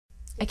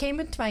I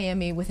came into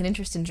Miami with an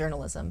interest in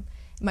journalism.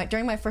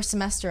 During my first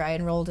semester, I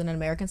enrolled in an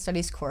American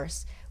Studies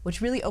course, which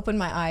really opened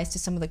my eyes to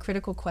some of the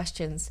critical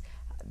questions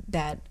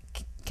that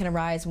can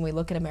arise when we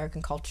look at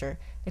American culture,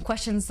 and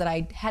questions that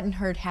I hadn't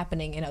heard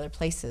happening in other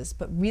places,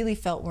 but really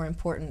felt were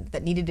important,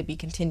 that needed to be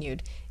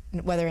continued,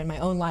 whether in my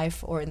own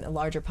life or in the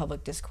larger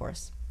public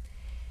discourse.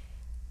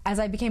 As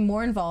I became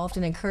more involved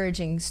in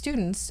encouraging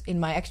students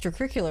in my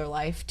extracurricular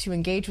life to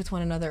engage with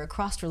one another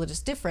across religious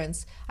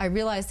difference, I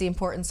realized the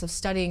importance of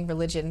studying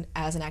religion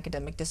as an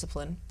academic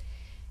discipline.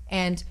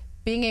 And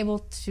being able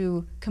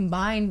to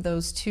combine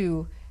those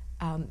two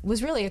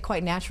was really a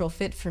quite natural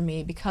fit for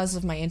me because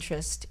of my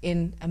interest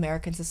in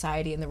American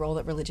society and the role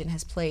that religion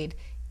has played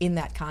in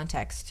that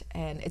context.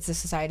 And it's a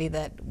society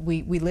that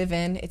we live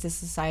in. It's a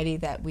society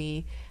that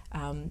we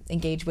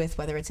engage with,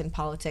 whether it's in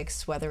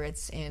politics, whether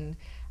it's in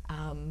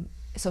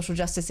social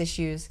justice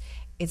issues.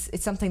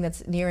 It's something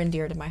that's near and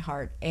dear to my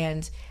heart.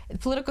 And the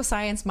political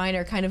science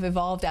minor kind of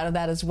evolved out of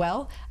that as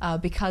well,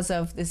 because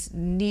of this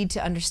need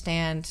to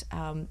understand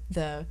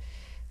the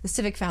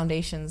civic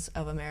foundations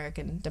of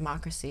American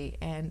democracy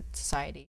and society.